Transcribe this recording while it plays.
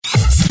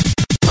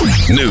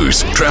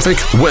news, traffic,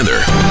 weather.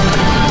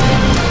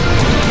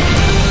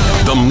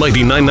 The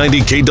mighty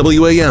 990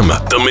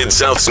 KWAM, the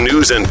Mid-South's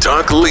news and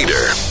talk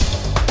leader.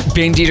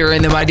 Ben Dieter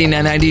in the mighty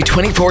 990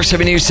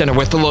 24/7 News Center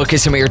with a look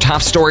at some of your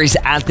top stories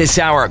at this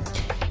hour.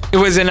 It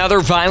was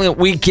another violent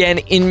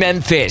weekend in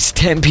Memphis.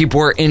 10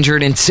 people were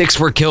injured and 6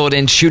 were killed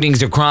in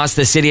shootings across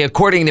the city.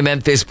 According to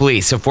Memphis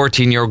police, a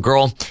 14-year-old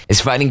girl is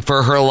fighting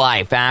for her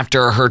life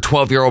after her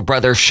 12-year-old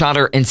brother shot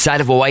her inside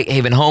of a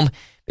Whitehaven home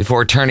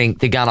before turning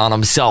the gun on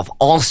himself.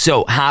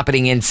 Also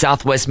happening in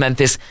Southwest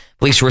Memphis,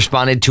 police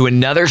responded to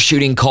another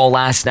shooting call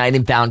last night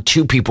and found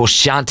 2 people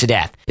shot to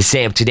death. To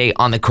stay up to date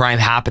on the crime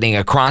happening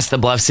across the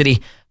Bluff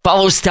City,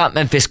 follow Stop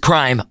Memphis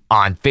Crime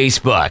on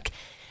Facebook.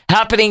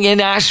 Happening in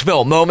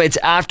Nashville, moments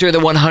after the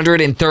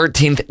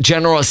 113th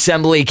General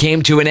Assembly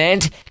came to an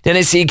end,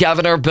 Tennessee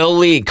Governor Bill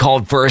Lee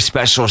called for a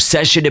special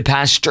session to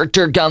pass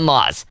stricter gun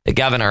laws. The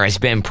governor has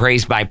been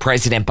praised by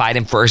President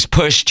Biden for his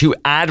push to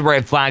add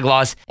red flag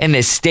laws in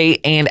the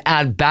state and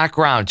add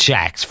background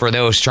checks for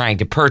those trying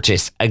to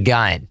purchase a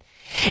gun.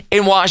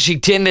 In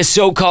Washington, the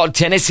so-called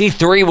Tennessee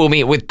Three will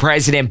meet with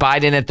President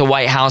Biden at the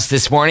White House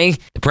this morning.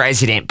 The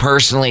president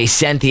personally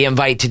sent the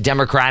invite to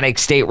Democratic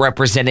State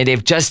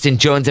Representative Justin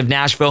Jones of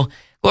Nashville,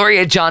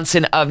 Gloria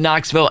Johnson of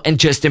Knoxville, and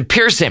Justin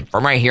Pearson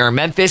from right here in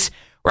Memphis.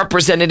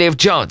 Representative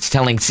Jones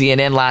telling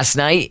CNN last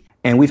night,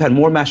 and we've had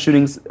more mass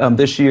shootings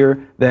this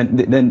year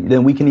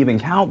than we can even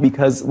count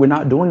because we're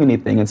not doing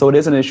anything. And so it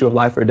is an issue of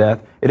life or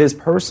death. It is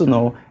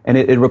personal, and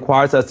it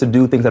requires us to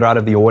do things that are out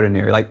of the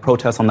ordinary, like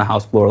protests on the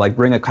House floor, like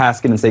bring a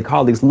casket and say,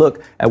 colleagues,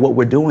 look at what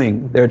we're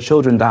doing. There are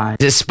children dying.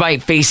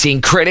 Despite facing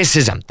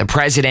criticism, the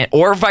president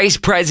or vice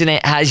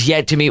president has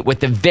yet to meet with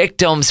the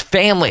victims'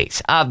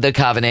 families of the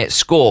Covenant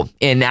School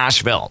in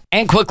Nashville.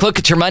 And quick look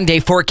at your Monday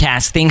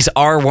forecast. Things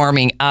are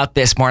warming up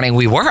this morning.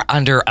 We were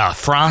under a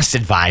frost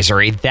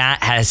advisory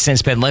that has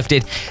since been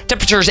lifted.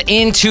 Temperatures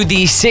into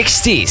the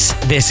 60s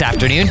this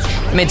afternoon.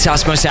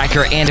 Mid-South's most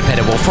accurate and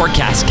dependable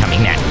forecast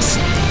coming next.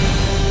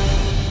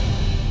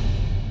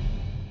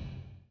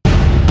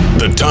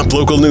 The top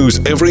local news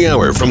every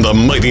hour from the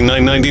Mighty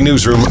 990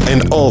 newsroom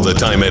and all the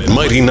time at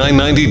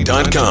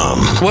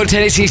mighty990.com. Well,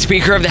 Tennessee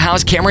Speaker of the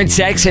House Cameron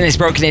Sexton has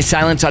broken his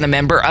silence on a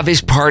member of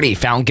his party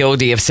found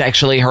guilty of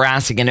sexually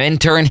harassing an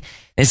intern.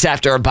 This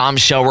after a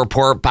bombshell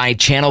report by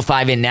Channel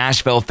 5 in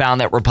Nashville found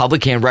that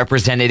Republican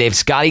Representative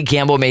Scotty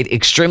Campbell made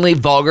extremely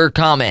vulgar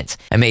comments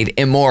and made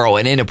immoral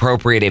and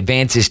inappropriate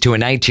advances to a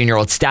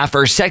 19-year-old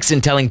staffer. Sexton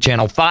telling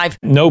Channel 5,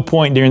 "No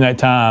point during that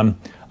time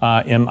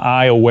am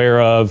I aware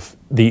of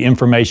the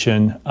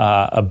information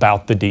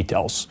about the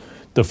details.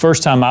 The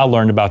first time I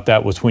learned about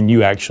that was when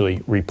you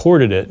actually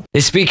reported it."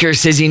 The speaker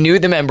says he knew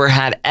the member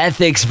had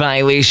ethics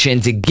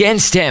violations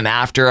against him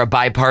after a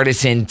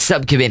bipartisan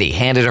subcommittee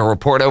handed a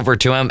report over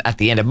to him at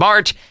the end of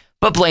March,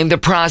 but blamed the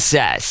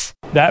process.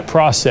 That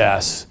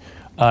process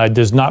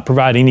does not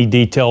provide any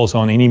details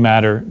on any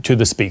matter to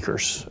the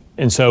speakers.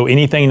 And so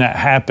anything that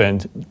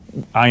happened,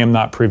 I am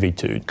not privy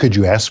to. Could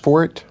you ask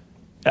for it?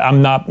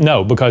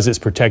 No, because it's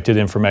protected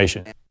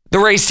information. The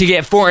race to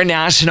get foreign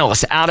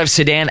nationals out of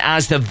Sudan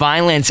as the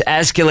violence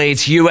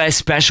escalates. U.S.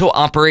 Special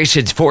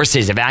Operations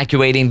Forces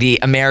evacuating the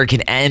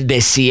American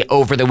embassy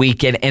over the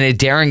weekend in a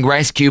daring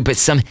rescue, but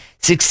some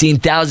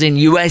 16,000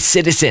 U.S.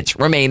 citizens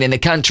remain in the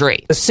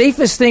country. The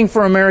safest thing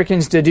for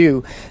Americans to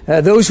do,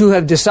 those who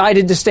have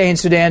decided to stay in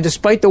Sudan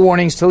despite the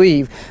warnings to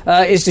leave,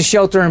 is to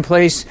shelter in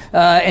place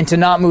and to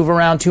not move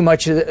around too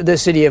much of the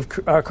city of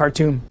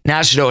Khartoum.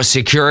 National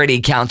Security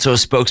Council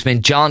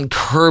spokesman John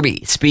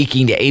Kirby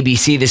speaking to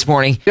ABC this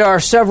morning. There are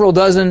several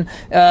dozen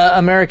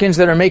Americans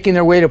that are making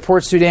their way to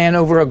Port Sudan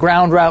over a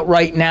ground route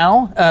right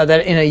now,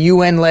 that in a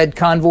UN-led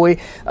convoy,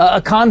 a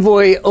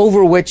convoy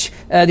over which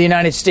the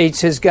United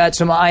States has got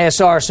some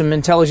ISR, some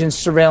intelligence,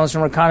 surveillance,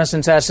 and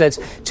reconnaissance assets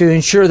to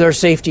ensure their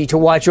safety, to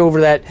watch over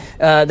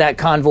that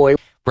convoy.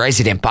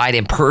 President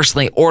Biden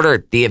personally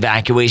ordered the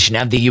evacuation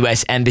of the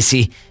U.S.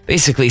 embassy,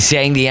 basically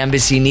saying the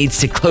embassy needs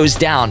to close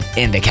down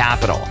in the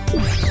capital.